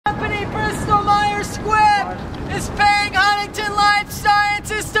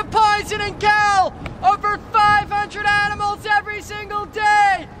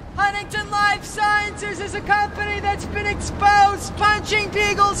Huntingdon Life Sciences is a company that's been exposed punching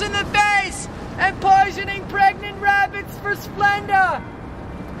beagles in the face and poisoning pregnant rabbits for Splenda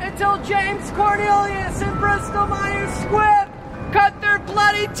until James Cornelius and Bristol-Myers Squibb cut their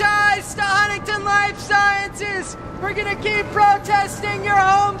bloody ties to Huntingdon Life Sciences. We're gonna keep protesting your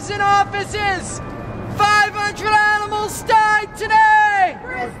homes and offices. 500 animals died today.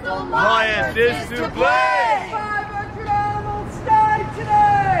 Bristol-Myers is to blame. 500 animals died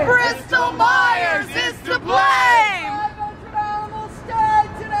today. Bristol-Myers is to blame.